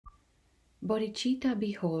Bodhicitta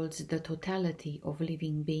beholds the totality of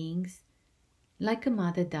living beings like a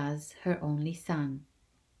mother does her only son.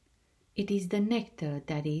 It is the nectar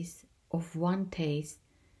that is of one taste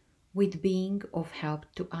with being of help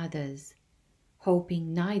to others,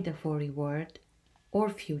 hoping neither for reward or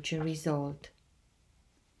future result.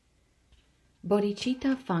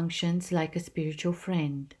 Bodhicitta functions like a spiritual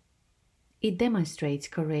friend. It demonstrates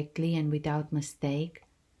correctly and without mistake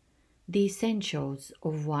the essentials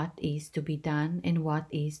of what is to be done and what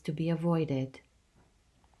is to be avoided.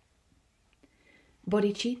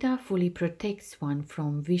 Bodhicitta fully protects one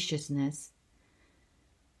from viciousness.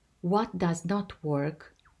 What does not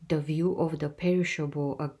work, the view of the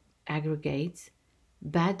perishable aggregates,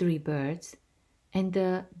 bad rebirths, and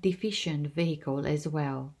the deficient vehicle as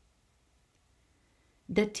well.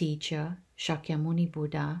 The teacher, Shakyamuni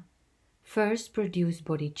Buddha, first produced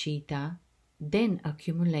bodhicitta, then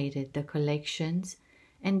accumulated the collections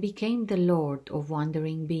and became the Lord of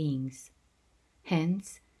wandering beings.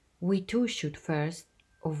 Hence, we too should first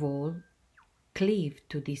of all cleave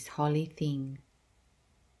to this holy thing.